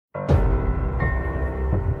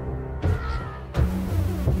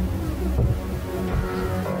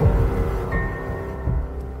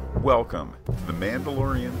Welcome to the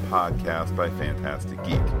Mandalorian podcast by Fantastic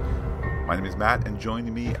Geek. My name is Matt, and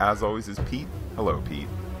joining me, as always, is Pete. Hello, Pete.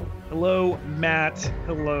 Hello, Matt.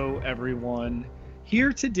 Hello, everyone.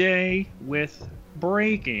 Here today with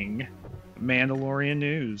breaking Mandalorian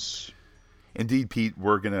news. Indeed, Pete,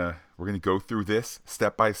 we're gonna go through this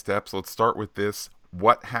step by step. So let's start with this.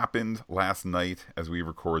 What happened last night as we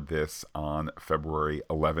record this on February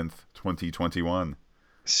 11th, 2021?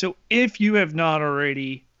 So if you have not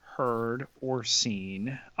already heard or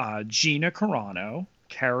seen, Gina Carano,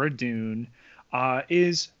 Cara Dune,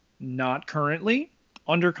 is not currently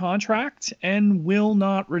under contract and will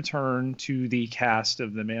not return to the cast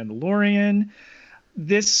of The Mandalorian.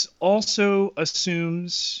 This also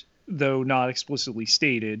assumes, though not explicitly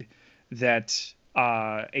stated, that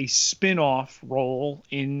a spin-off role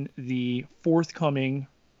in the forthcoming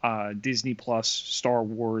Disney Plus Star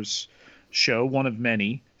Wars show, one of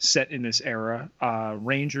many set in this era,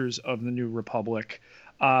 Rangers of the New Republic,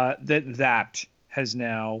 that has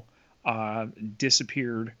now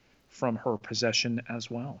disappeared from her possession as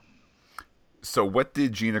well. So what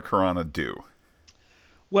did Gina Carano do?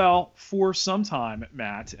 Well, for some time,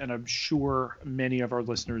 Matt, and I'm sure many of our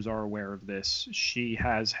listeners are aware of this, she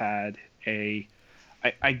has had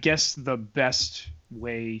I guess the best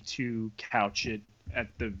way to couch it at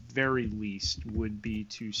the very least would be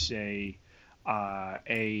to say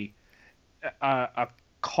a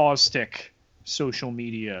caustic social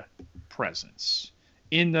media presence,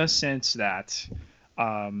 in the sense that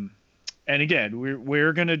and again,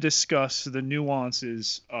 we're going to discuss the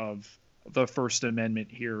nuances of the First Amendment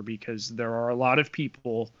here, because there are a lot of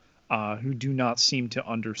people who do not seem to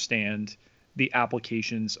understand the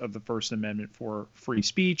applications of the First Amendment for free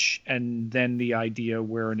speech, and then the idea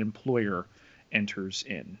where an employer enters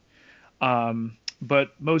in.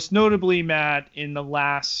 But most notably, Matt, in the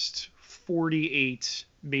last 48,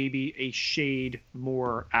 maybe a shade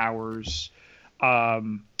more hours,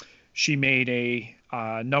 she made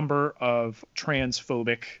a number of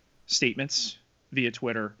transphobic statements via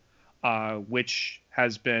Twitter, which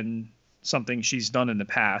has been something she's done in the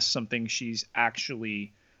past, something she's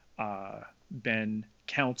actually been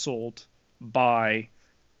counseled by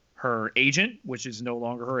her agent, which is no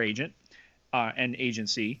longer her agent, and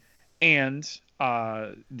agency, and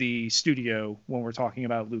the studio, when we're talking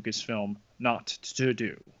about Lucasfilm, not to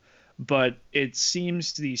do. But it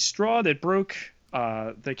seems the straw that broke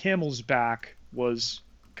the camel's back was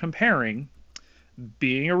comparing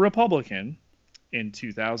being a Republican in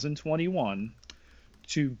 2021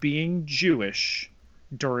 to being Jewish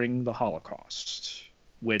during the Holocaust,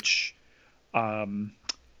 which,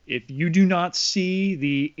 if you do not see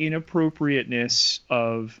the inappropriateness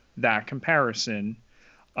of that comparison,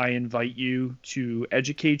 I invite you to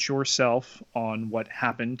educate yourself on what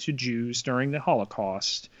happened to Jews during the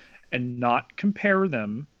Holocaust, and not compare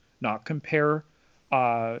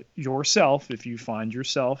yourself, if you find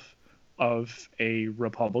yourself of a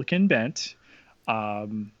Republican bent,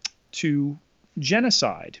 to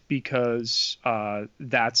genocide, because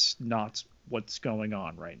that's not what's going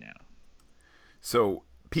on right now. So,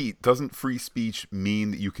 Pete, doesn't free speech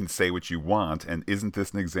mean that you can say what you want, and isn't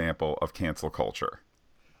this an example of cancel culture?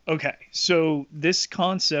 Okay, so this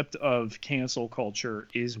concept of cancel culture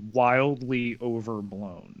is wildly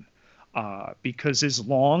overblown, because as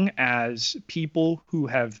long as people who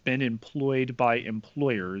have been employed by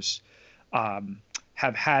employers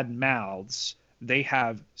have had mouths, they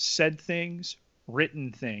have said things,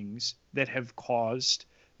 written things that have caused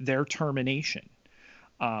their termination.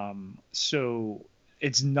 So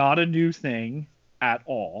it's not a new thing at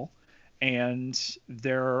all. And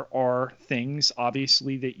there are things,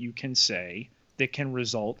 obviously, that you can say that can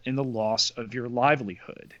result in the loss of your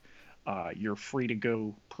livelihood. You're free to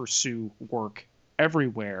go pursue work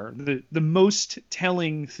everywhere. The most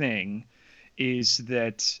telling thing is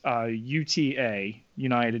that UTA,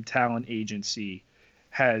 United Talent Agency,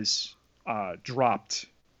 has dropped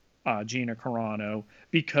Gina Carano,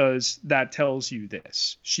 because that tells you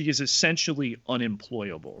this: she is essentially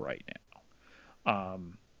unemployable right now.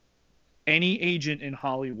 Any agent in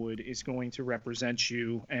Hollywood is going to represent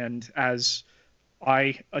you, and as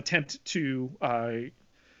I attempt to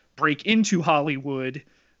break into Hollywood,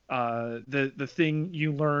 the thing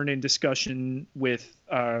you learn in discussion with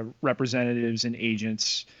representatives and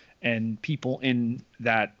agents and people in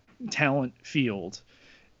that talent field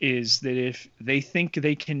is that if they think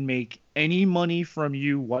they can make any money from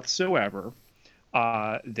you whatsoever,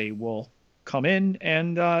 they will come in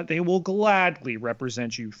and they will gladly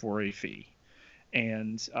represent you for a fee.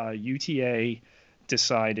 And UTA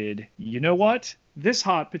decided, you know what? This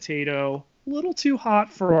hot potato, a little too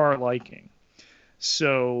hot for our liking.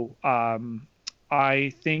 So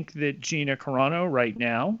I think that Gina Carano right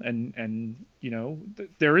now, and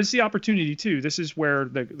there is the opportunity too. This is where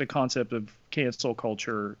the concept of cancel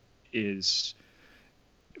culture is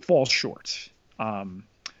falls short. Um,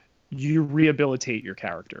 you rehabilitate your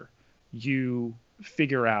character. You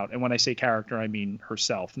figure out, and when I say character, I mean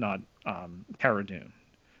herself, not Cara Dune,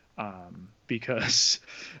 because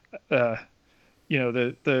uh,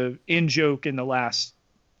 the in joke in the last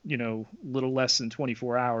little less than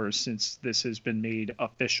 24 hours since this has been made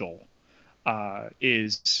official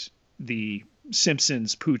is the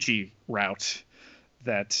Simpsons Poochie route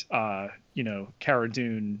that Cara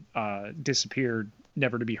Dune disappeared,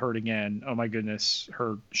 never to be heard again. Oh my goodness,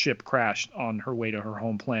 her ship crashed on her way to her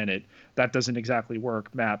home planet. That doesn't exactly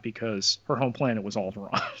work, Matt, because her home planet was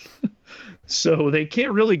Alderaan. So they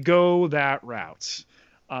can't really go that route.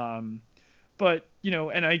 Um, but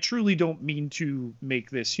and I truly don't mean to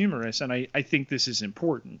make this humorous, and I think this is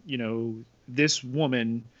important. This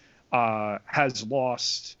woman has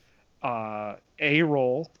lost a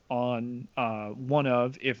role on one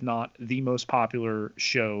of, if not the most popular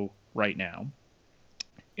show right now,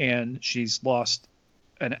 and she's lost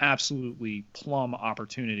an absolutely plum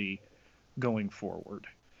opportunity going forward.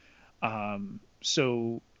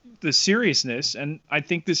 So the seriousness, and I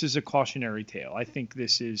think this is a cautionary tale. I think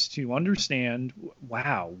this is to understand,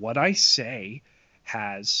 wow, what I say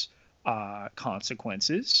has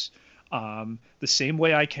consequences. The same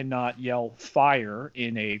way I cannot yell fire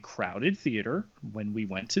in a crowded theater when we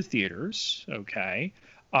went to theaters, okay?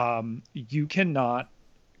 You cannot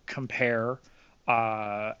compare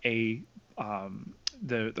a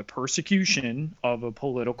the persecution of a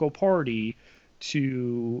political party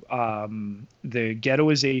to the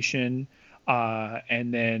ghettoization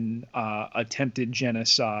and then attempted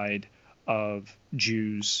genocide of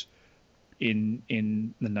Jews in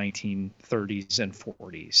the 1930s and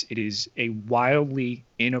 40s. It is a wildly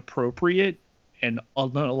inappropriate and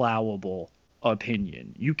unallowable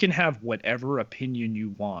opinion. You can have whatever opinion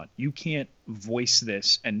you want. You can't voice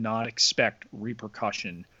this and not expect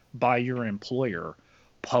repercussion by your employer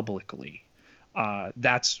publicly.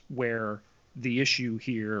 That's where the issue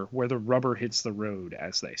here, where the rubber hits the road,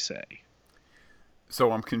 as they say.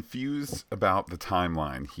 So I'm confused about the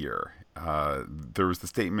timeline here. There was the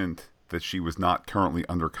statement that she was not currently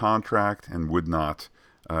under contract and would not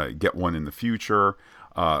get one in the future.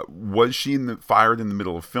 Was she fired in the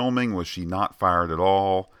middle of filming? Was she not fired at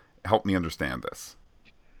all? Help me understand this.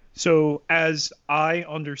 So, as I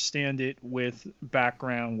understand it, with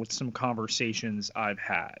background, with some conversations I've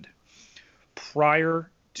had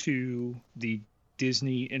prior to the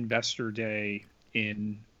Disney Investor Day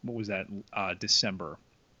in, what was that, December.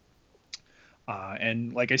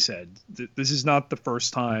 And like I said, this is not the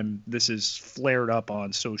first time this is flared up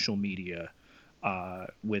on social media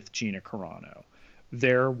with Gina Carano.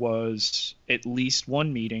 There was at least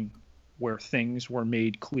one meeting where things were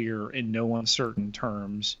made clear in no uncertain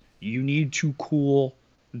terms. You need to cool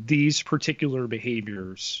these particular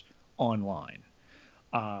behaviors online.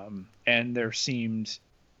 And there seemed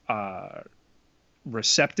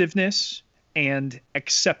receptiveness and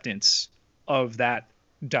acceptance of that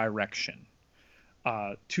direction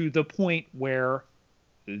to the point where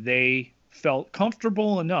they felt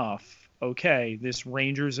comfortable enough. Okay, this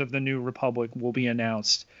Rangers of the New Republic will be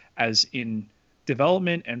announced as in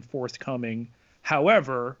development and forthcoming.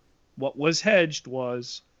 However, what was hedged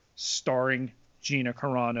was starring Gina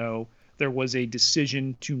Carano. There was a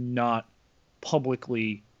decision to not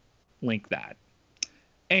publicly link that.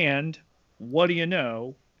 And what do you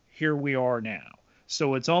know? Here we are now.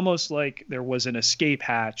 So it's almost like there was an escape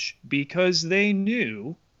hatch because they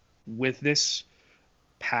knew with this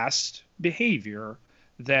past behavior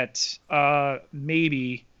that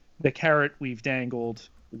maybe the carrot we've dangled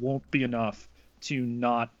won't be enough to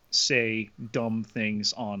not say dumb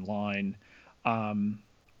things online.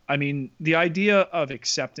 I mean, the idea of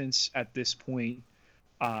acceptance at this point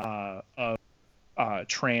of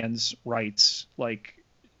trans rights, like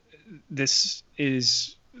this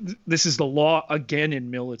is the law again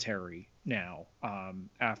in military now,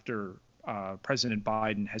 after President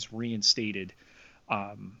Biden has reinstated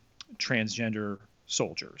transgender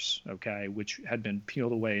soldiers, okay, which had been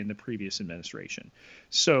peeled away in the previous administration.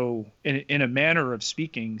 So in a manner of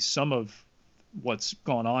speaking, some of what's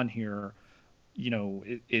gone on here,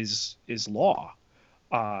 is law.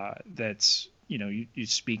 That's, you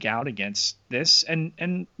speak out against this,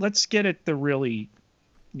 and let's get at the really,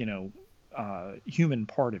 human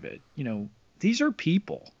part of it. These are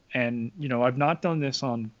people, and I've not done this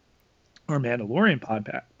on our Mandalorian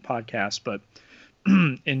podcast, but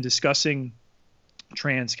in discussing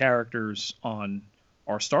trans characters on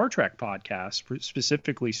our Star Trek podcast,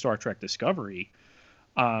 specifically Star Trek Discovery,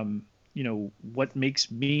 what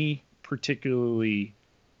makes me particularly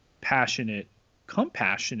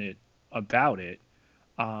compassionate about it.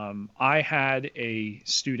 I had a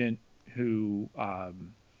student who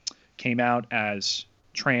came out as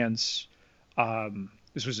trans.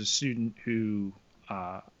 This was a student who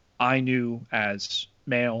I knew as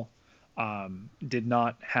male, did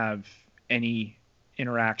not have any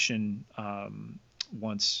interaction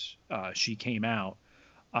once she came out.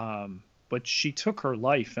 But she took her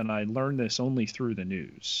life, and I learned this only through the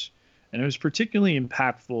news. And it was particularly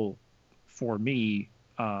impactful for me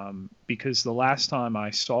because the last time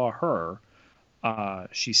I saw her,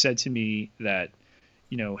 she said to me that,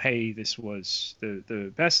 hey, this was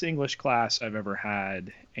the best English class I've ever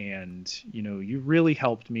had, and you really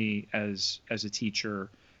helped me as a teacher,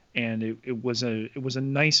 and it was a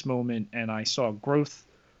nice moment, and I saw growth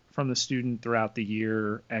from the student throughout the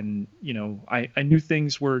year, and I knew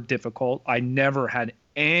things were difficult. I never had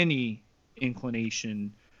any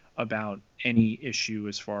inclination about any issue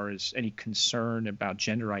as far as any concern about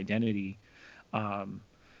gender identity,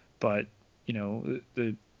 but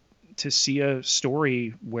to see a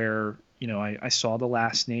story where I saw the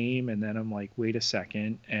last name, and then I'm like, wait a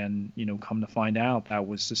second, and come to find out that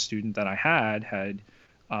was the student that I had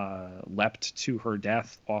leapt to her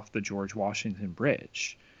death off the George Washington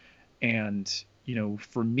Bridge. And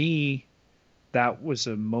for me, that was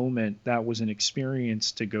a moment, that was an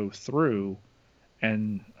experience to go through,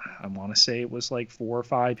 and I want to say it was like 4 or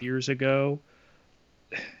 5 years ago.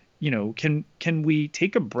 Can we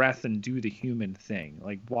take a breath and do the human thing?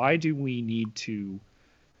 Like, why do we need to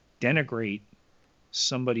denigrate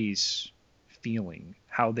somebody's feeling,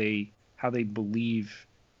 how they believe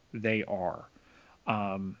they are?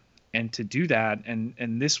 And to do that,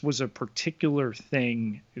 and this was a particular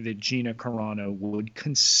thing that Gina Carano would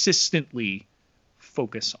consistently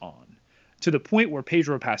focus on, to the point where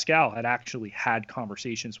Pedro Pascal had actually had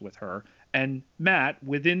conversations with her. And Matt,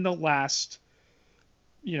 within the last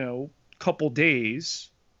couple days,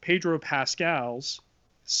 Pedro Pascal's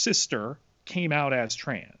sister came out as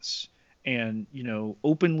trans, and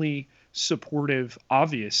openly supportive,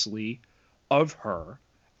 obviously, of her.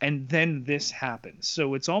 And then this happens.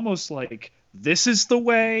 So it's almost like this is the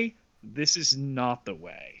way, this is not the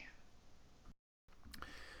way.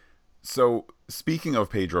 So, speaking of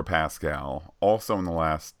Pedro Pascal, also in the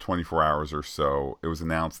last 24 hours or so, it was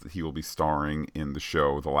announced that he will be starring in the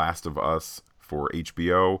show The Last of Us for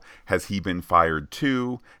HBO. Has he been fired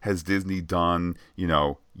too? Has Disney done,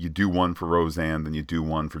 you do one for Roseanne, then you do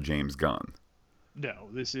one for James Gunn? No,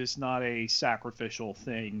 this is not a sacrificial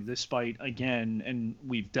thing, despite, again, and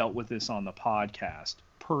we've dealt with this on the podcast,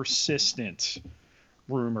 persistent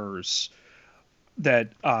rumors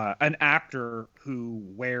that an actor who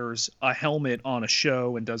wears a helmet on a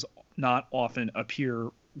show and does not often appear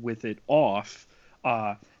with it off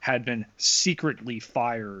had been secretly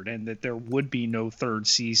fired, and that there would be no third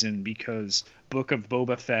season because Book of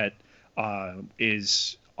Boba Fett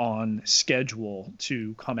is on schedule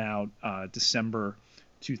to come out December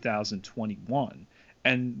 2021.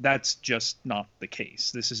 And that's just not the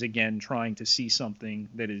case. This is, again, trying to see something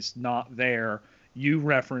that is not there. You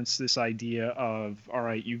reference this idea of, all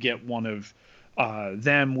right, you get one of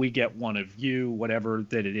them, we get one of you, whatever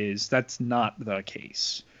that it is. That's not the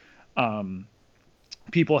case.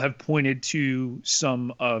 People have pointed to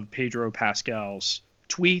some of Pedro Pascal's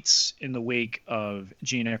tweets in the wake of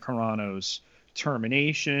Gina Carano's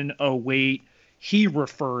termination. Oh, wait, he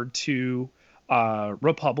referred to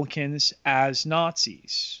Republicans as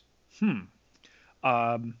Nazis.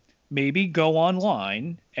 Maybe go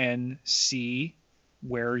online and see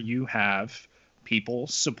where you have people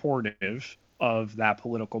supportive of that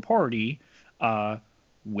political party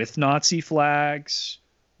with Nazi flags,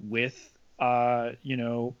 with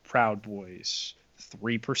Proud Boys,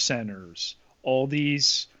 Three Percenters, all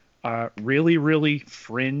these really, really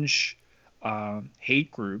fringe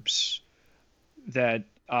hate groups that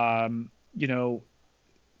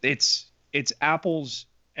it's apples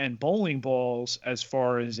and bowling balls as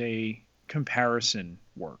far as a comparison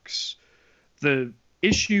works. The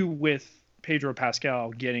issue with Pedro Pascal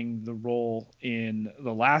getting the role in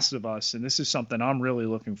The Last of Us, and this is something I'm really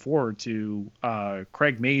looking forward to,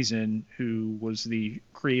 Craig Mazin, who was the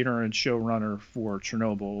creator and showrunner for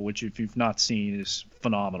Chernobyl, which if you've not seen is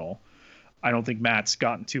phenomenal. I don't think Matt's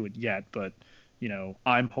gotten to it yet, but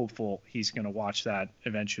I'm hopeful he's going to watch that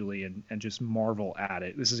eventually and just marvel at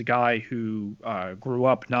it. This is a guy who grew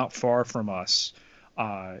up not far from us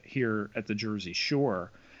here at the Jersey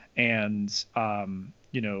Shore, and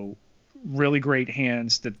really great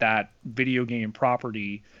hands that video game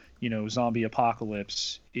property, Zombie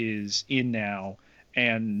Apocalypse, is in now.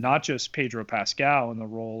 And not just Pedro Pascal in the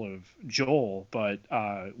role of Joel, but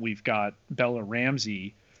we've got Bella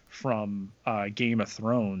Ramsey from Game of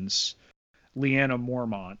Thrones, Lyanna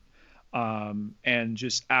Mormont, and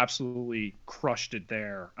just absolutely crushed it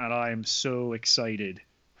there. And I am so excited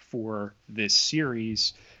for this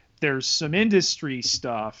series. There's some industry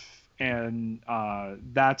stuff, and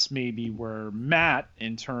that's maybe where Matt,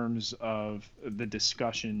 in terms of the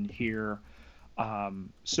discussion here,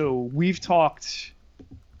 so we've talked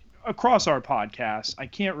across our podcast. I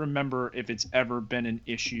can't remember if it's ever been an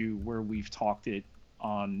issue where we've talked it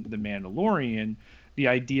on The Mandalorian, the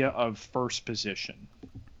idea of first position.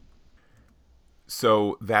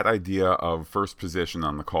 So that idea of first position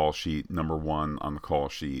on the call sheet, number one on the call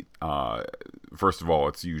sheet, first of all,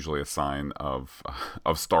 it's usually a sign of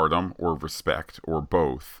stardom or respect or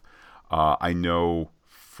both. I know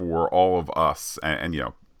for all of us, and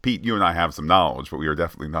Pete, you and I have some knowledge, but we are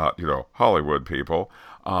definitely not Hollywood people.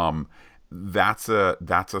 That's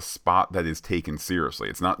a spot that is taken seriously.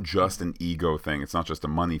 It's not just an ego thing. It's not just a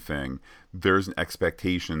money thing. There's an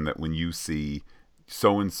expectation that when you see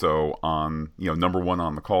so and so on number one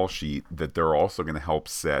on the call sheet, that they're also going to help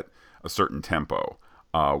set a certain tempo,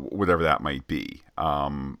 whatever that might be.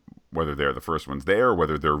 Whether they're the first ones there,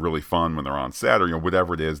 whether they're really fun when they're on set, or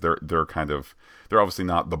whatever it is, they're obviously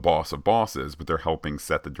not the boss of bosses, but they're helping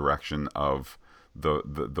set the direction of the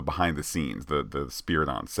behind the scenes, the spirit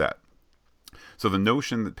on set. So the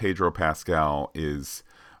notion that Pedro Pascal is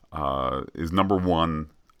number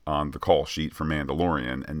one on the call sheet for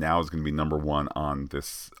Mandalorian, and now is going to be number one on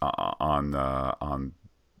this on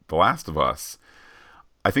The Last of Us.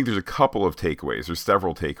 I think there's a couple of takeaways. There's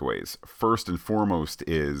several takeaways. First and foremost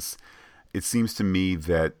is, it seems to me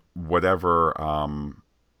that whatever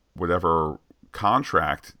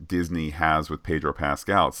contract Disney has with Pedro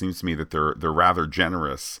Pascal, it seems to me that they're rather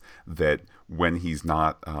generous, that when he's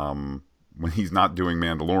not doing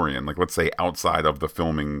Mandalorian, like let's say outside of the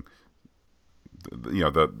filming,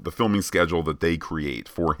 the filming schedule that they create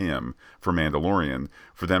for him for Mandalorian,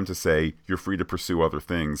 for them to say you're free to pursue other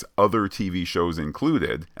things, other TV shows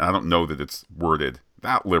included. And I don't know that it's worded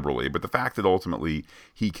that liberally, but the fact that ultimately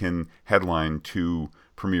he can headline two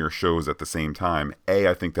premiere shows at the same time,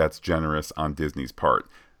 I think that's generous on Disney's part.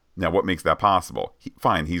 Now, what makes that possible?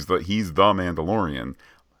 Fine, he's the Mandalorian.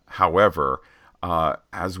 However,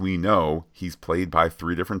 as we know, he's played by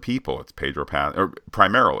three different people. It's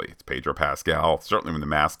primarily it's Pedro Pascal. Certainly, when the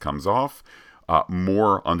mask comes off,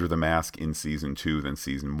 more under the mask in season 2 than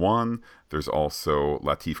season 1. There's also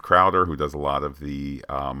Lateef Crowder, who does a lot of the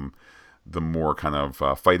more kind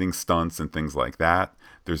of fighting stunts and things like that.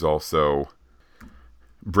 There's also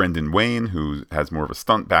Brendan Wayne, who has more of a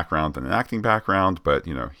stunt background than an acting background, but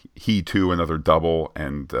he too another double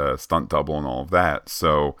and stunt double and all of that.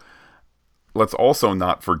 So let's also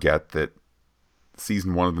not forget that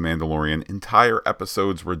season 1 of The Mandalorian, entire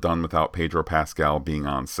episodes were done without Pedro Pascal being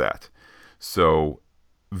on set. So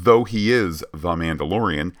though he is the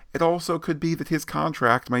Mandalorian, it also could be that his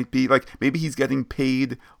contract might be like, maybe he's getting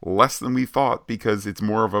paid less than we thought because it's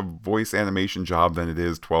more of a voice animation job than it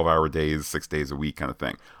is 12-hour days, 6 days a week kind of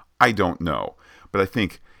thing. I don't know. But I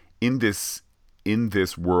think in this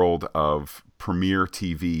world of premiere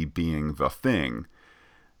TV being the thing,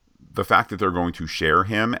 the fact that they're going to share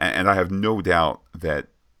him, and I have no doubt that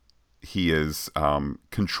he is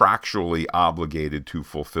contractually obligated to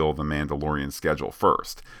fulfill the Mandalorian schedule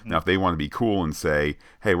first. Now, if they want to be cool and say,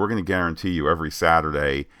 hey, we're going to guarantee you every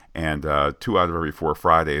Saturday and 2 out of every 4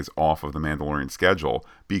 Fridays off of the Mandalorian schedule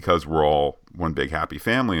because we're all one big happy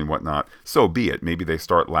family and whatnot, so be it. Maybe they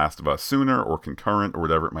start Last of Us sooner or concurrent or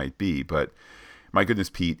whatever it might be. But my goodness,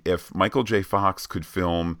 Pete, if Michael J. Fox could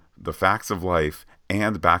film The Facts of Life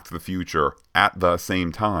and Back to the Future at the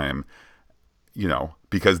same time,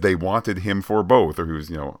 because they wanted him for both, or he was,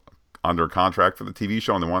 under contract for the TV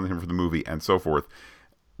show and they wanted him for the movie and so forth,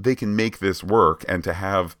 they can make this work. And to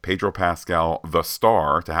have Pedro Pascal, the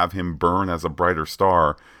star, to have him burn as a brighter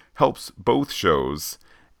star, helps both shows.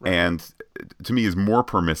 Right. And to me is more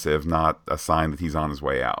permissive, not a sign that he's on his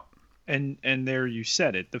way out. And there you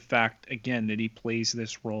said it. The fact, again, that he plays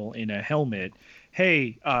this role in a helmet.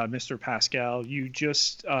 Hey, Mr. Pascal, you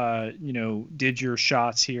just, did your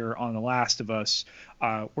shots here on The Last of Us.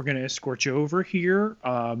 We're going to escort you over here.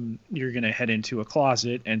 You're going to head into a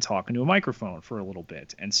closet and talk into a microphone for a little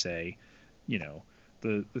bit and say,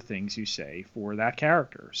 the things you say for that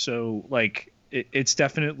character. So, it's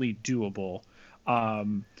definitely doable.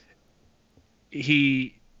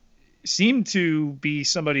 seemed to be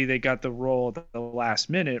somebody that got the role at the last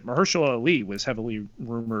minute. Mahershala Ali was heavily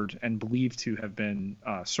rumored and believed to have been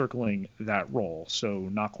circling that role. So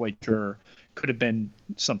not quite sure. Could have been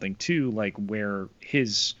something too, like where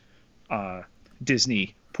his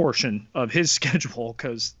Disney portion of his schedule,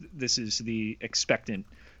 because this is the expectant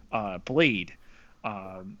Blade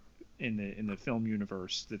in the film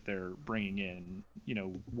universe that they're bringing in.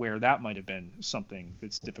 Where that might have been something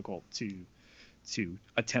that's difficult to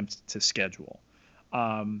attempt to schedule.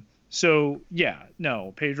 So yeah,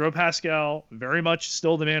 no, Pedro Pascal, very much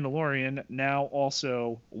still the Mandalorian, now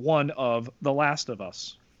also one of The Last of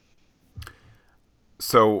Us.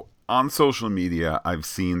 So on social media, I've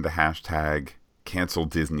seen the hashtag cancel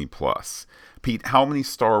Disney Plus. Pete, how many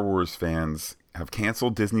Star Wars fans have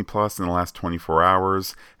canceled Disney Plus in the last 24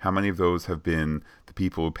 hours? How many of those have been the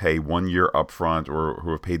people who pay 1 year upfront or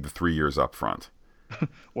who have paid the 3 years upfront?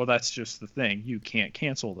 Well, that's just the thing. You can't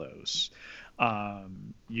cancel those.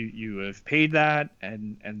 You have paid that,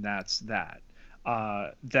 and that's that.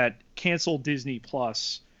 That cancel Disney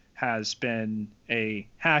Plus has been a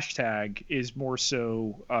hashtag is more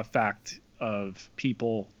so a fact of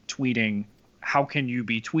people tweeting, how can you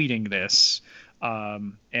be tweeting this?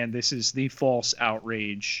 And this is the false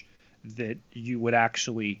outrage that you would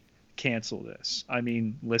actually cancel this. I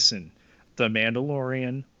mean, listen, The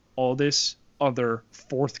Mandalorian, all this other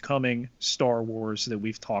forthcoming Star Wars that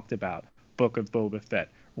we've talked about, Book of Boba Fett,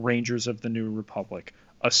 Rangers of the New Republic,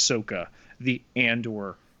 Ahsoka, the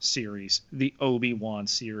Andor series, the Obi-Wan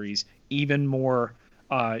series, even more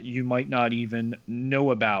you might not even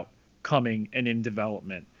know about coming and in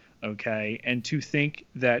development. Okay. And to think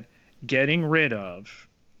that getting rid of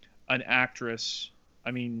an actress,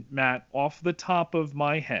 I mean, Matt, off the top of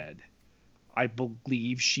my head, I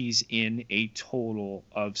believe she's in a total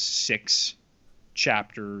of 6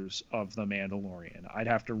 chapters of The Mandalorian. I'd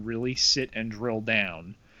have to really sit and drill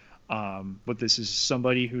down. But this is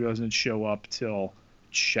somebody who doesn't show up till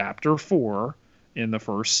chapter 4 in the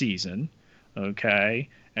first season. Okay.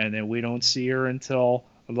 And then we don't see her until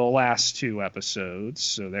the last 2 episodes.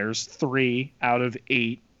 So there's 3 out of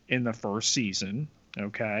 8 in the first season.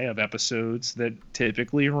 Okay. Of episodes that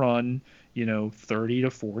typically run, 30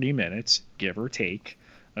 to 40 minutes, give or take.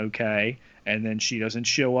 Okay. And then she doesn't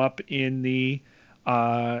show up in the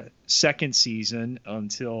second season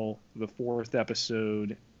until the 4th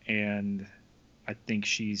episode, and I think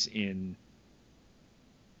she's in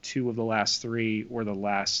 2 of the last 3 or the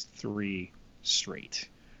last 3 straight.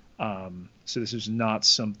 So this is not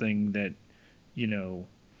something that,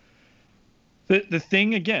 the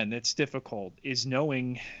thing again that's difficult is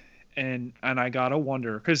knowing, and I gotta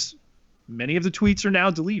wonder, because many of the tweets are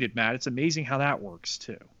now deleted, Matt. It's amazing how that works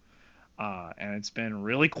too. And it's been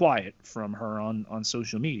really quiet from her on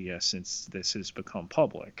social media since this has become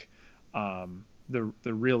public. The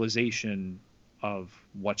realization of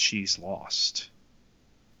what she's lost.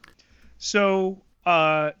 So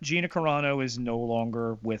Gina Carano is no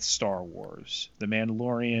longer with Star Wars. The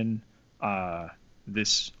Mandalorian,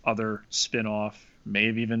 this other spin-off, may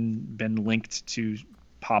have even been linked to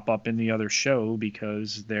pop up in the other show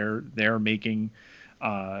because they're making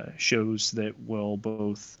shows that will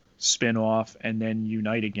both spin off and then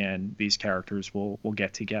unite again. These characters will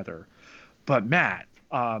get together. But Matt,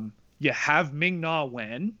 you have Ming-Na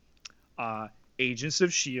Wen, Agents of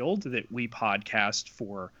S.H.I.E.L.D. that we podcast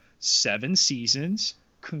for 7 seasons,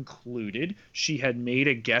 concluded. She had made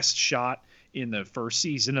a guest shot in the first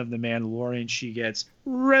season of The Mandalorian. She gets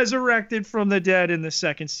resurrected from the dead in the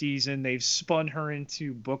second season. They've spun her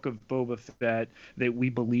into Book of Boba Fett that we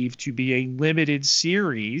believe to be a limited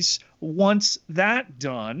series. Once that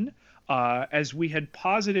done, as we had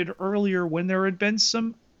posited earlier when there had been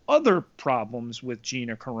some other problems with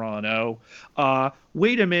Gina Carano,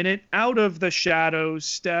 wait a minute, out of the shadows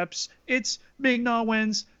steps, it's Ming-Na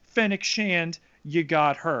Wen's Fennec Shand. You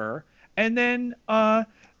got her. And then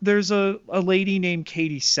there's a lady named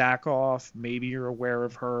Katie Sackhoff. Maybe you're aware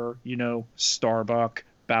of her. Starbuck,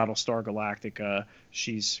 Battlestar Galactica.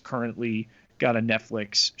 She's currently got a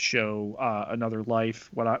Netflix show, Another Life,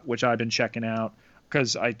 which I've been checking out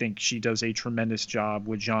because I think she does a tremendous job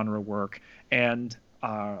with genre work. And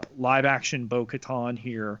live action Bo-Katan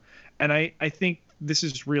here. And I think this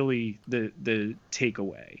is really the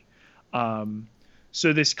takeaway.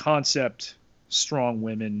 So this concept, strong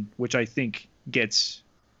women, which I think gets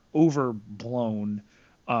overblown.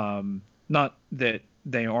 Not that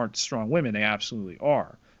they aren't strong women, they absolutely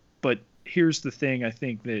are. But here's the thing I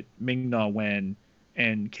think that Ming-Na Wen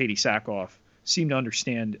and Katie Sackhoff seem to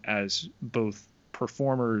understand as both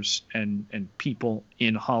performers and people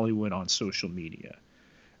in Hollywood on social media,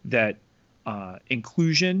 that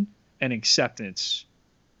inclusion and acceptance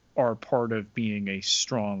are part of being a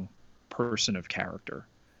strong person of character.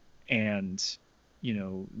 And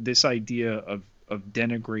this idea of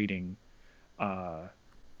denigrating uh,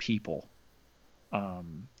 people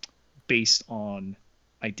um, based on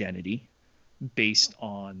identity, based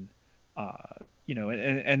on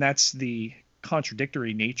and that's the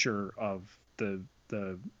contradictory nature of the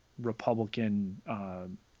Republican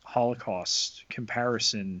Holocaust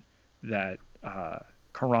comparison that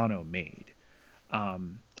Carano made.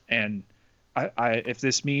 And if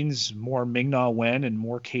this means more Ming-Na Wen and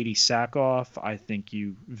more Katie Sackhoff, I think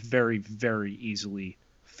you very, very easily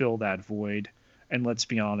fill that void. And let's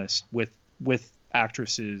be honest, with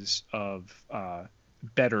actresses of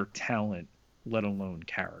better talent, let alone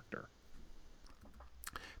character.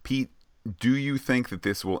 Pete, do you think that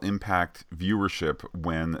this will impact viewership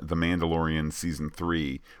when The Mandalorian Season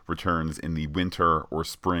 3 returns in the winter or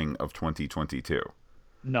spring of 2022?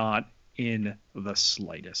 Not in the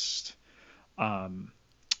slightest.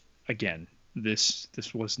 Again, this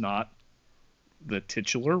was not the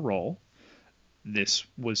titular role. This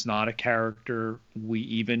was not a character we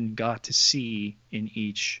even got to see in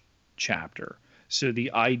each chapter. So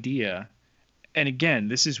the idea, and again,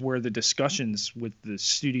 this is where the discussions with the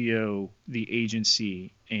studio, the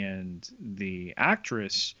agency, and the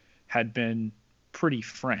actress had been pretty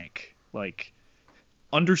frank. Like,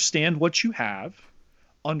 understand what you have,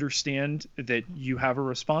 understand that you have a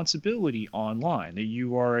responsibility online, that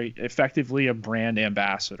you are effectively a brand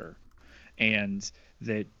ambassador, and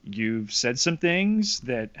that you've said some things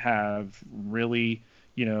that have really,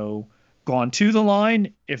 gone to the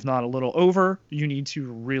line, if not a little over. You need to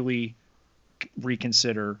really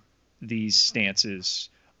reconsider these stances.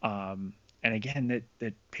 And again,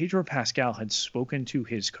 that Pedro Pascal had spoken to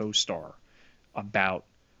his co-star about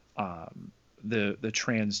the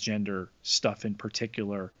transgender stuff in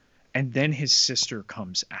particular, and then his sister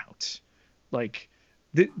comes out. Like,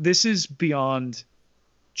 this is beyond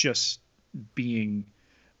just being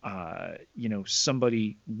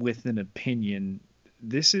somebody with an opinion.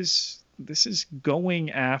 This is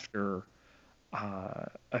going after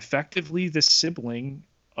effectively the sibling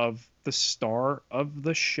of the star of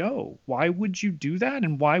the show. Why would you do that?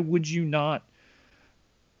 And why would you not,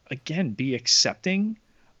 again, be accepting,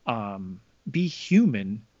 be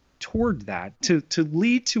human toward that, to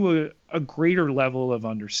lead to a greater level of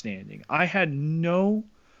understanding? I had no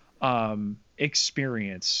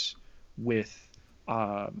experience with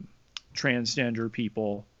transgender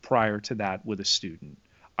people prior to that with a student.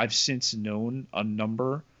 I've since known a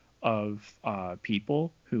number of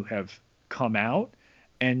people who have come out,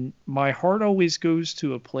 and my heart always goes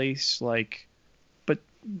to a place like, but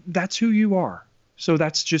that's who you are. So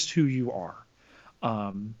that's just who you are.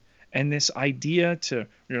 And this idea to,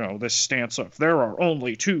 this stance of there are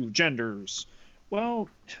only two genders. Well,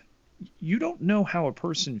 you don't know how a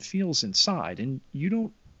person feels inside, and you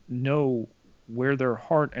don't know where their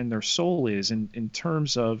heart and their soul is in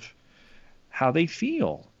terms of how they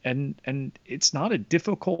feel. And it's not a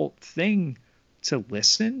difficult thing to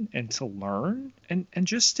listen and to learn and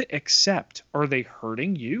just to accept. Are they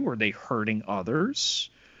hurting you? Are they hurting others?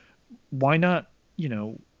 Why not,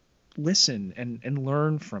 listen and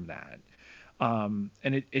learn from that? And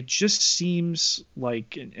it just seems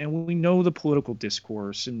like, and we know the political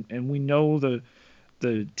discourse, and we know the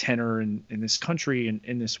tenor in this country and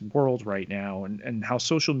in this world right now, and how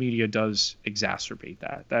social media does exacerbate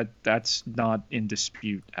that's not in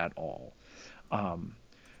dispute at all.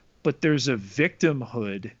 But there's a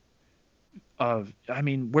victimhood of,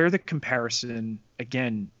 where the comparison,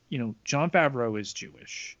 again, Jon Favreau is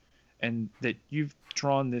Jewish, and that you've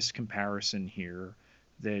drawn this comparison here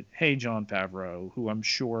that, hey, Jon Favreau, who I'm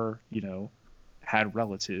sure, had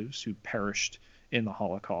relatives who perished in the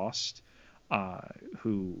Holocaust,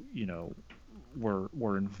 who,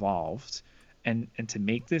 were involved, and to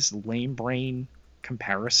make this lame brain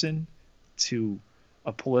comparison to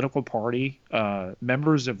a political party,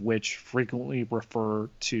 members of which frequently refer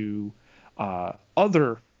to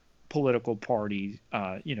other political parties,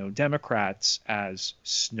 Democrats, as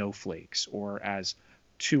snowflakes or as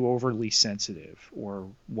too overly sensitive or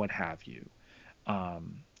what have you.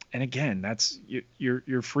 And again, that's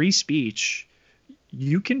your free speech.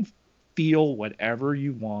 You can feel whatever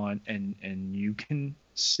you want, and you can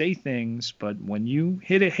say things, but when you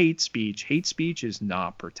hit a hate speech is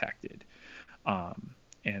not protected.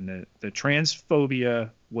 And the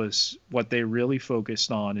transphobia was what they really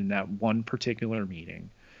focused on in that one particular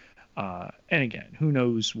meeting. And again, who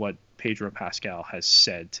knows what Pedro Pascal has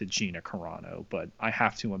said to Gina Carano, but I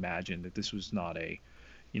have to imagine that this was not a,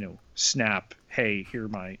 snap, hey, here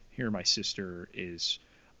my sister is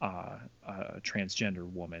a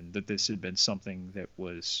transgender woman, that this had been something that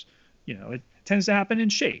was, it tends to happen in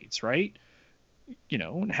shades, right?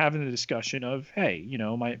 And having the discussion of, hey,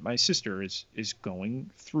 my sister is going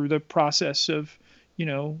through the process of, you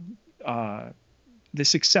know, uh,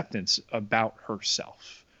 this acceptance about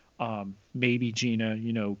herself. Maybe Gina,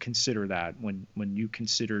 consider that when you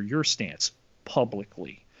consider your stance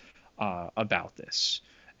publicly about this,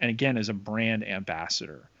 and again as a brand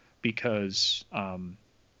ambassador, because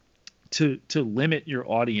to limit your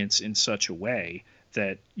audience in such a way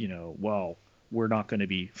that well, we're not going to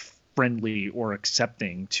be friendly or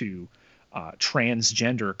accepting to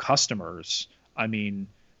transgender customers. I mean,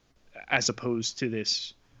 as opposed to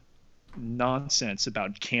this nonsense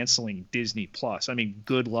about canceling Disney Plus. I mean,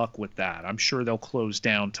 good luck with that. I'm sure they'll close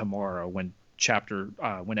down tomorrow when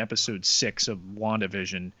when episode 6 of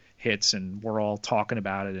WandaVision hits, and we're all talking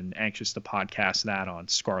about it and anxious to podcast that on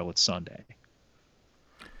Scarlet Sunday.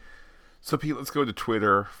 So, Pete, let's go to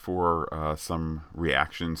Twitter for some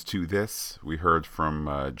reactions to this. We heard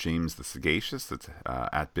from James the Sagacious, that's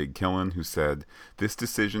at Big Killin, who said, "This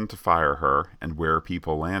decision to fire her and where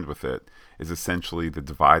people land with it is essentially the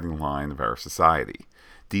dividing line of our society.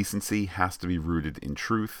 Decency has to be rooted in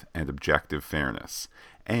truth and objective fairness.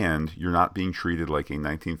 And you're not being treated like a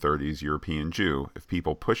 1930s European Jew if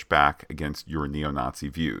people push back against your neo-Nazi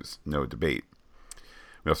views. No debate."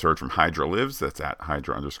 We also heard from Hydra Lives, that's at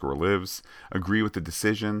Hydra_Lives. "Agree with the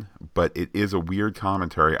decision, but it is a weird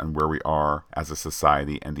commentary on where we are as a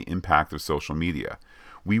society and the impact of social media.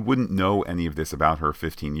 We wouldn't know any of this about her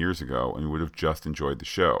 15 years ago and would have just enjoyed the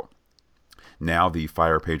show. Now the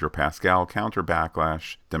Fire Pedro Pascal counter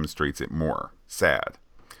backlash demonstrates it more. Sad."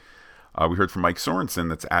 We heard from Mike Sorensen,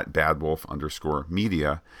 that's at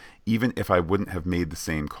badwolf_media. "Even if I wouldn't have made the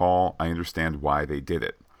same call, I understand why they did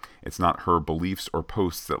it. It's not her beliefs or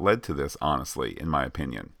posts that led to this, honestly, in my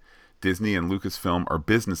opinion. Disney and Lucasfilm are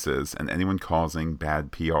businesses, and anyone causing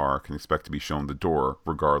bad PR can expect to be shown the door,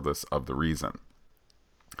 regardless of the reason."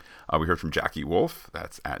 We heard from Jackie Wolf,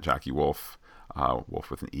 that's at Jackie Wolf, Wolf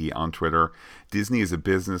with an E on Twitter. "Disney is a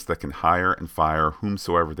business that can hire and fire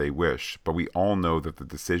whomsoever they wish, but we all know that the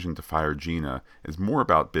decision to fire Gina is more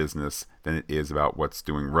about business than it is about what's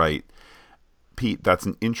doing right." Pete, that's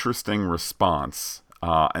an interesting response.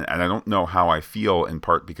 And I don't know how I feel, in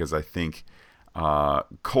part because I think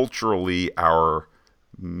culturally our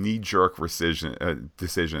knee-jerk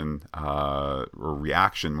decision or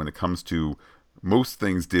reaction when it comes to most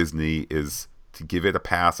things Disney is to give it a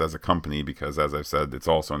pass as a company because, as I've said, it's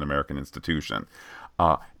also an American institution.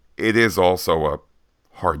 It is also a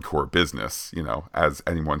hardcore business, as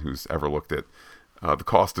anyone who's ever looked at the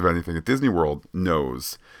cost of anything at Disney World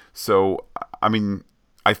knows. So, I mean,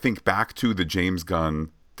 I think back to the James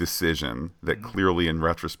Gunn decision that clearly, in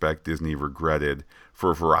retrospect, Disney regretted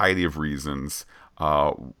for a variety of reasons.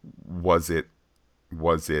 Was it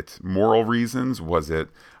moral reasons? Was it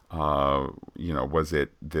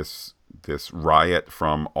this riot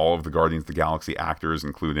from all of the Guardians of the Galaxy actors,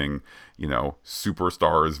 including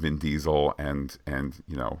superstars Vin Diesel and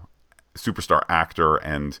superstar actor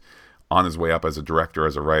and on his way up as a director,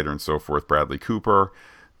 as a writer, and so forth, Bradley Cooper?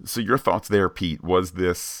 So your thoughts there, Pete? Was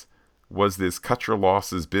this cut your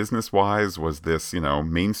losses business wise? Was this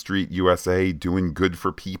Main Street USA doing good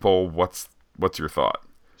for people? What's your thought?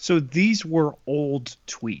 So these were old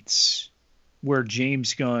tweets where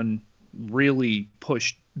James Gunn really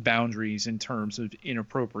pushed boundaries in terms of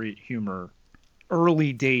inappropriate humor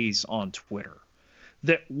early days on Twitter.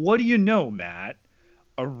 That, what do you know, Matt?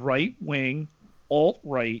 A right-wing,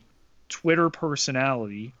 alt-right Twitter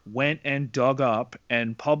personality went and dug up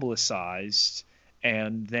and publicized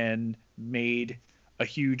and then made a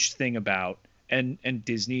huge thing about, and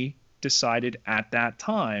Disney decided at that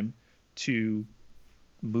time to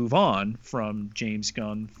move on from James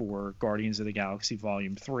Gunn for Guardians of the Galaxy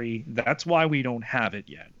Volume 3. That's why we don't have it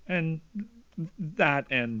yet. And that,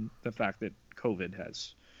 and the fact that COVID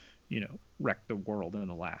has, wrecked the world in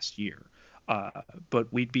the last year.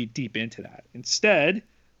 But we'd be deep into that. Instead,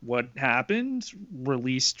 what happened,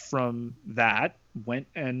 released from that, went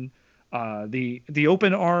and the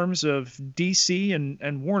open arms of DC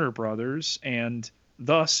and Warner Brothers and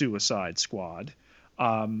the Suicide Squad.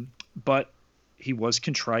 But he was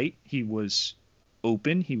contrite. He was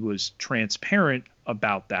open. He was transparent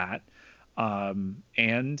about that.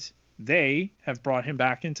 And they have brought him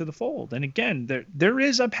back into the fold. And again, there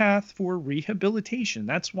is a path for rehabilitation.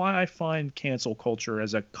 That's why I find cancel culture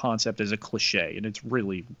as a concept, as a cliche, and it's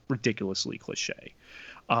really ridiculously cliche,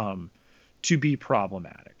 to be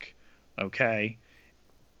problematic. Okay?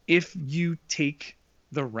 If you take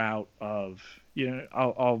the route of,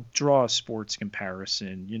 I'll draw a sports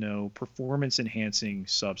comparison. Performance enhancing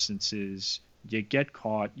substances. You get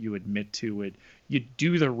caught, you admit to it, you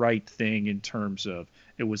do the right thing in terms of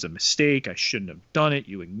it was a mistake, I shouldn't have done it.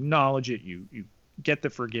 You acknowledge it, you get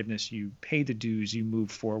the forgiveness, you pay the dues, you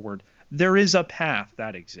move forward. There is a path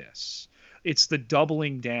that exists. It's the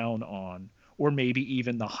doubling down on, or maybe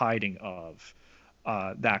even the hiding of,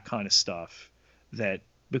 that kind of stuff that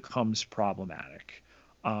becomes problematic.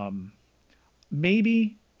 Um,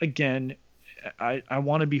 Maybe again, I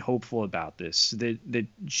want to be hopeful about this, that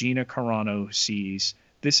Gina Carano sees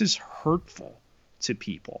this is hurtful to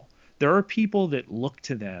people. There are people that look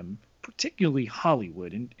to them, particularly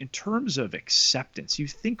Hollywood, in terms of acceptance. You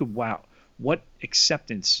think of, wow, what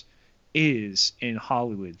acceptance is in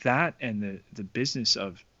Hollywood, that and the business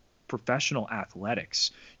of professional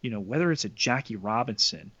athletics, whether it's a Jackie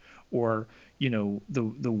Robinson or,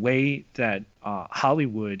 the way that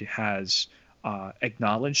Hollywood has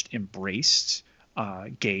acknowledged, embraced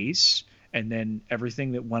gays, and then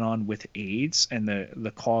everything that went on with AIDS and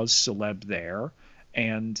the cause celeb there,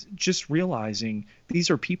 and just realizing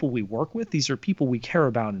these are people we work with, these are people we care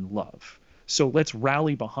about and love. So let's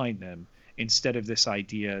rally behind them instead of this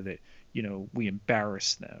idea that we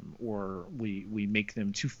embarrass them or we make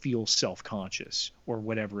them to feel self-conscious or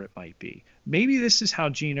whatever it might be. Maybe this is how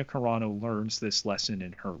Gina Carano learns this lesson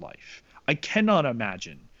in her life. I cannot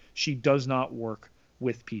imagine she does not work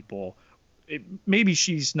with people. Maybe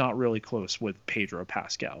she's not really close with Pedro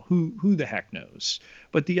Pascal. Who the heck knows?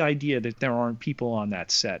 But the idea that there aren't people on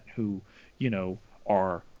that set who,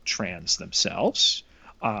 are trans themselves,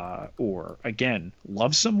 or again,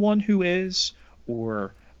 love someone who is,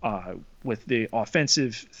 or with the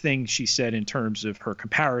offensive thing she said in terms of her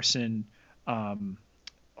comparison.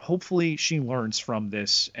 Hopefully she learns from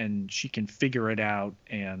this and she can figure it out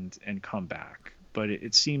and come back. But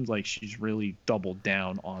it seemed like she's really doubled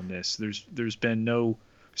down on this. There's been no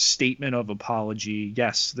statement of apology.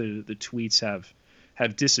 Yes, the tweets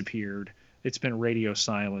have disappeared. It's been radio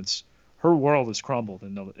silence. Her world has crumbled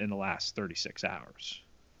in the last 36 hours.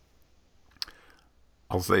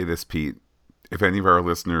 I'll say this, Pete. If any of our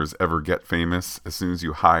listeners ever get famous, as soon as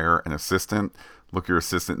you hire an assistant, look your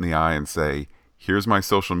assistant in the eye and say, here's my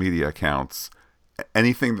social media accounts.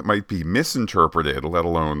 Anything that might be misinterpreted, let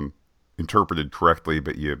alone interpreted correctly,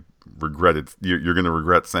 but you regret it, you're going to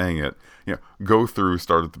regret saying it, go through,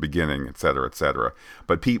 start at the beginning, etc., etc.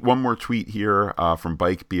 But Pete, one more tweet here from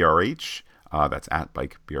Bike BRH. That's at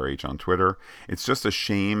Bike BRH on Twitter. It's just a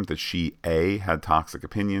shame that she A, had toxic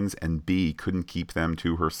opinions, and B, couldn't keep them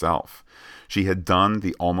to herself. She had done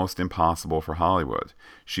the almost impossible for Hollywood.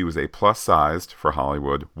 She was a plus-sized, for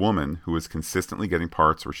Hollywood, woman who was consistently getting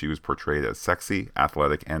parts where she was portrayed as sexy,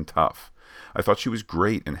 athletic, and tough. I thought she was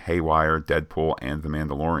great in Haywire, Deadpool, and The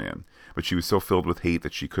Mandalorian, but she was so filled with hate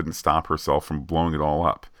that she couldn't stop herself from blowing it all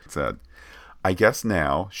up. It said, I guess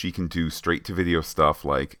now she can do straight-to-video stuff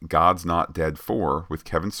like God's Not Dead 4 with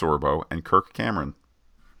Kevin Sorbo and Kirk Cameron.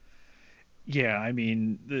 Yeah, I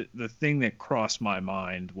mean, the thing that crossed my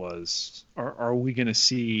mind was, are we going to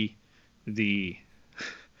see the,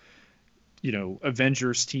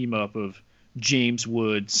 Avengers team up of James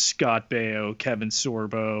Woods, Scott Baio, Kevin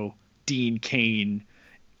Sorbo, Dean Cain,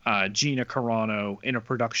 Gina Carano in a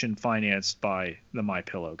production financed by the My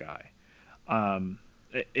Pillow guy?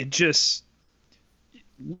 It just,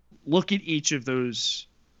 look at each of those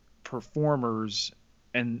performers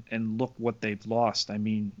and look what they've lost. I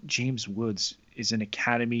mean, James Woods is an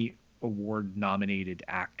Academy Award nominated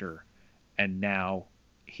actor, and now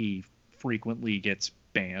he frequently gets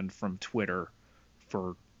banned from Twitter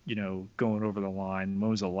for going over the line. When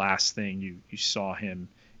was the last thing you saw him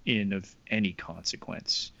in of any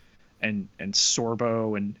consequence? And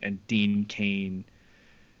Sorbo and Dean Cain,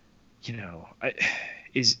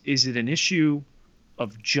 is it an issue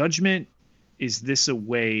of judgment? Is this a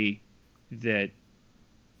way that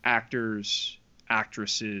actors,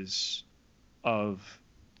 actresses of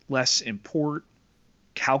less import,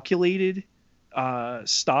 calculated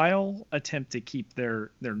style attempt to keep their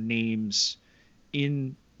names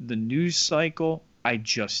in the news cycle? I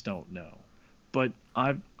just don't know. But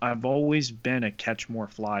I've always been a catch more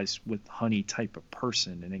flies with honey type of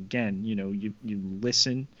person. And again, you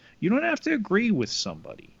listen. You don't have to agree with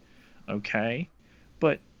somebody, okay?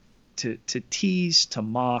 But to tease, to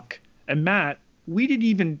mock, and Matt, we didn't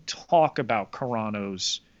even talk about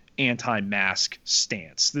Carano's anti-mask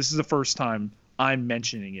stance. This is the first time I'm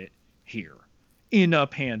mentioning it here in a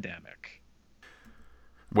pandemic.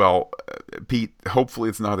 Well, Pete, hopefully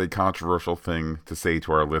it's not a controversial thing to say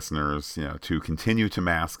to our listeners, to continue to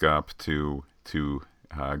mask up, to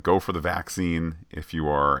go for the vaccine if you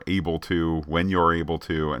are able to, when you're able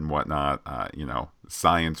to, and whatnot.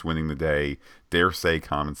 Science winning the day, dare say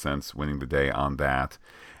common sense winning the day on that.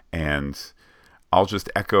 And I'll just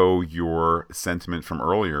echo your sentiment from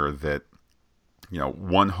earlier that,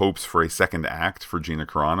 one hopes for a second act for Gina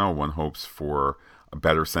Carano, one hopes for a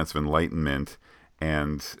better sense of enlightenment,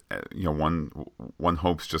 and one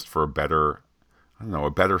hopes just for a better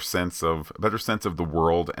sense of the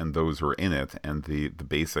world and those who are in it, and the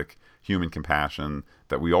basic human compassion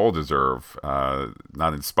that we all deserve,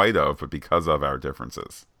 not in spite of, but because of our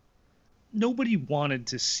differences. Nobody wanted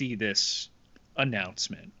to see this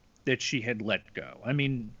announcement that she had let go. I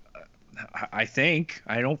mean, I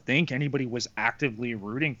don't think anybody was actively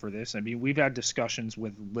rooting for this. I mean, we've had discussions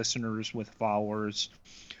with listeners, with followers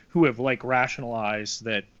who have rationalized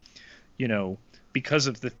that, because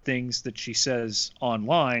of the things that she says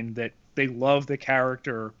online, that they love the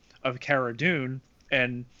character of Cara Dune,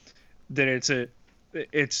 and that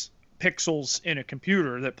it's pixels in a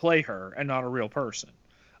computer that play her and not a real person,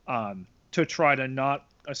 to try to not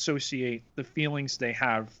associate the feelings they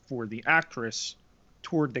have for the actress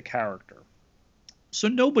toward the character. So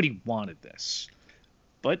nobody wanted this,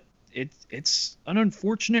 but it's an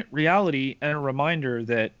unfortunate reality and a reminder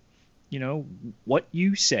that, what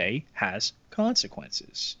you say has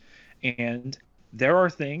consequences, and there are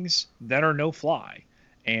things that are no fly,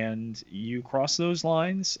 and you cross those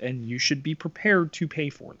lines and you should be prepared to pay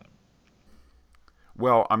for them.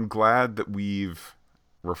 Well, I'm glad that we've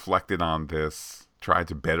reflected on this, tried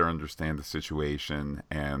to better understand the situation,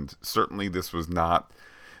 and certainly this was not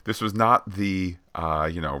the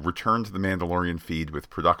return to the Mandalorian feed with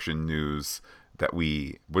production news that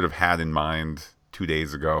we would have had in mind 2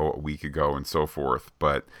 days ago, a week ago, and so forth.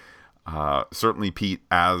 But certainly, Pete,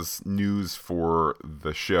 as news for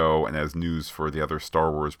the show and as news for the other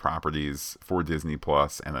Star Wars properties for Disney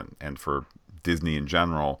Plus and for Disney in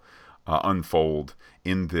general, unfold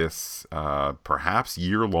in this perhaps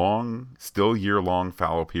still year-long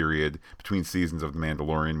fallow period between seasons of The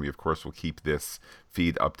Mandalorian. We, of course, will keep this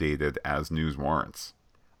feed updated as news warrants.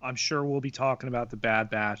 I'm sure we'll be talking about The Bad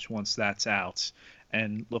Batch once that's out,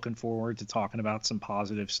 and looking forward to talking about some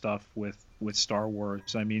positive stuff with Star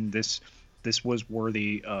Wars. I mean, this was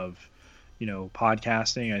worthy of,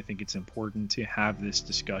 podcasting. I think it's important to have this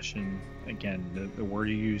discussion. Again, the word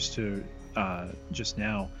you used to just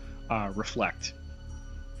now, reflect.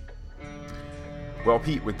 Well,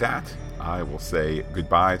 Pete, with that, I will say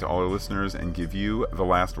goodbye to all our listeners and give you the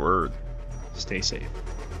last word. Stay safe.